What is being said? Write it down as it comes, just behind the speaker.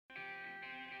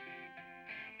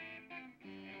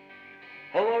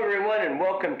Hello everyone and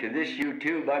welcome to this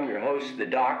YouTube. I'm your host, the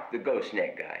Doc, the Ghost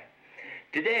Net Guy.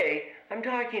 Today, I'm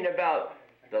talking about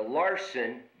the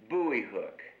Larson buoy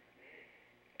hook.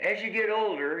 As you get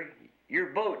older, your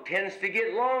boat tends to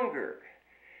get longer.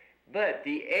 But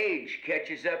the age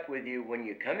catches up with you when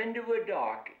you come into a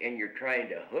dock and you're trying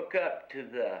to hook up to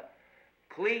the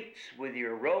cleats with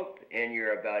your rope and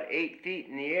you're about 8 feet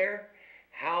in the air.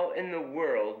 How in the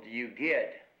world do you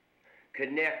get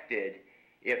connected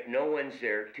if no one's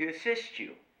there to assist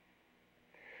you?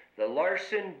 The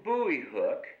Larson buoy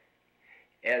hook,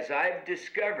 as I've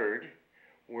discovered,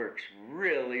 works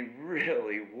really,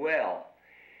 really well.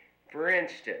 For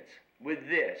instance, with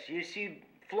this, you see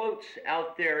floats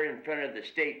out there in front of the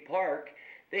state park,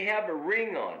 they have a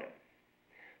ring on them.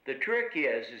 The trick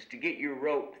is to get your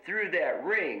rope through that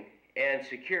ring and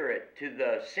secure it to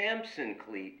the Samson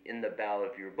cleat in the bow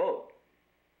of your boat.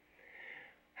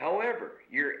 However,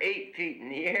 you're 8 feet in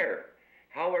the air.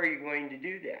 How are you going to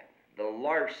do that? The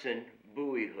Larson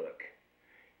buoy hook.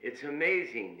 It's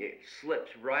amazing. It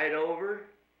slips right over.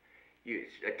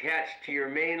 It's attached to your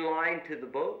main line to the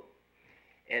boat,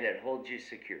 and it holds you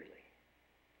securely.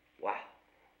 Wow,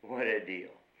 what a deal.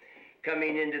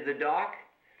 Coming into the dock,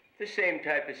 the same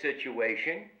type of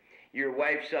situation. Your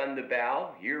wife's on the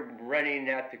bow. You're running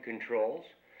at the controls.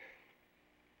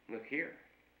 Look here.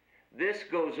 This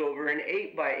goes over an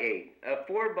 8x8,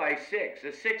 a 4x6,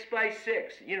 a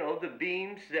 6x6. You know, the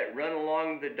beams that run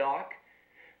along the dock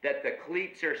that the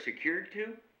cleats are secured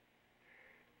to.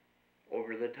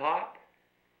 Over the top.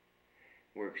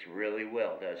 Works really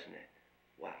well, doesn't it?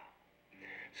 Wow.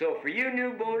 So for you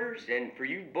new boaters and for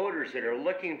you boaters that are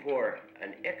looking for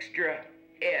an extra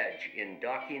edge in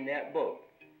docking that boat,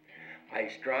 I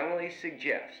strongly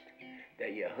suggest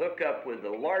that you hook up with the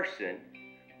Larson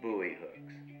buoy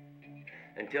hooks.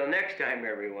 Until next time,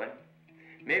 everyone,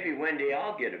 maybe one day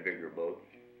I'll get a bigger boat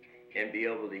and be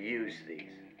able to use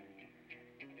these.